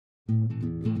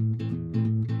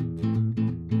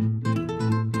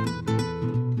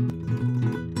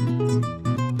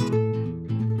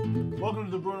Welcome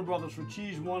to the Bruno Brothers for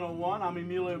Cheese 101. I'm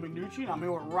Emilio Mignucci, and I'm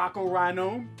here with Rocco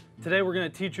Rhino. Today we're going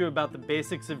to teach you about the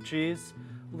basics of cheese,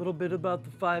 a little bit about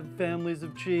the 5 families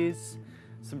of cheese,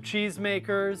 some cheese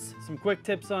makers, some quick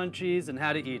tips on cheese, and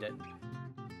how to eat it.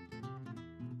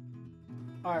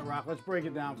 All right, Rock, let's break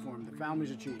it down for him. The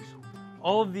families of cheese.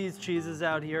 All of these cheeses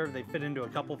out here, they fit into a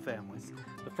couple families.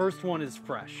 The first one is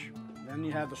fresh. Then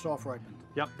you have the soft ripened.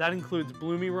 Yep, that includes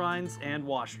bloomy rinds and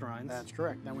washed rinds. That's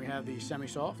correct. Then we have the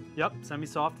semi-soft. Yep,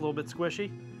 semi-soft, a little bit squishy.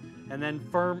 And then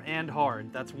firm and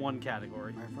hard, that's one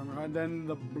category. All right, firm and hard. Then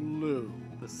the blue.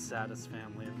 The saddest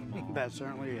family of them all. That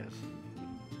certainly is.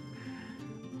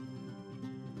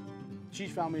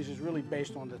 Cheese families is really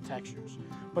based on the textures.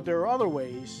 But there are other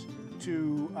ways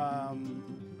to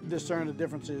discern the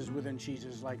differences within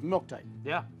cheeses, like milk type.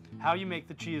 Yeah, how you make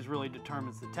the cheese really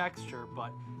determines the texture,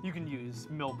 but you can use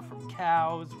milk from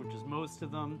cows, which is most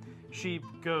of them, sheep,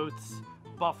 goats,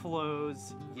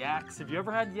 buffaloes, yaks. Have you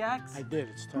ever had yaks? I did,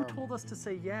 it's terrible. Who told us to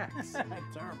say yaks?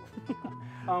 Terrible.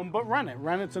 But rennet.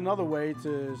 Rennet's another way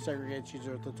to segregate cheese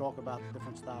or to talk about the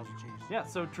different styles of cheese. Yeah,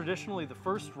 so traditionally the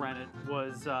first rennet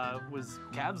was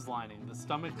calf's lining, the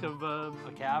stomach of a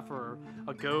calf or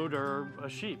a goat or a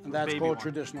sheep. And that's called one.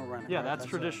 Traditional rennet. Yeah, right? that's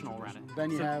traditional rennet. Then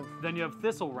you have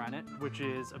thistle rennet, which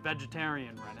is a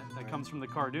vegetarian rennet that comes from the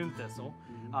cardoon thistle.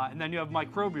 And then you have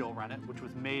microbial rennet, which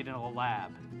was made in a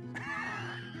lab.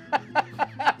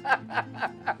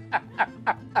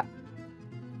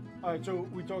 All right, so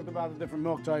we talked about the different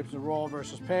milk types, the raw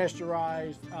versus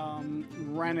pasteurized.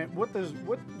 Rennet. What does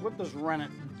rennet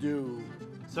do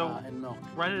in milk?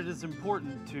 Rennet is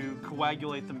important to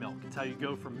coagulate the milk. It's how you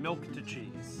go from milk to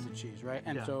cheese. To cheese, right?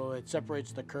 And so it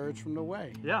separates the curds from the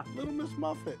whey. Yeah. Little Miss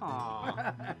Muffet.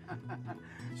 Aww.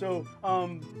 So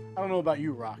I don't know about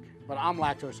you, Rock, but I'm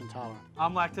lactose intolerant.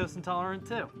 I'm lactose intolerant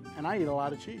too. And I eat a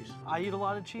lot of cheese. I eat a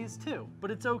lot of cheese too, but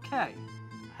it's okay.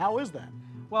 How is that?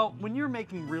 Well, when you're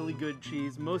making really good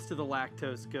cheese, most of the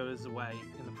lactose goes away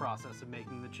in the process of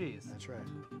making the cheese. That's right.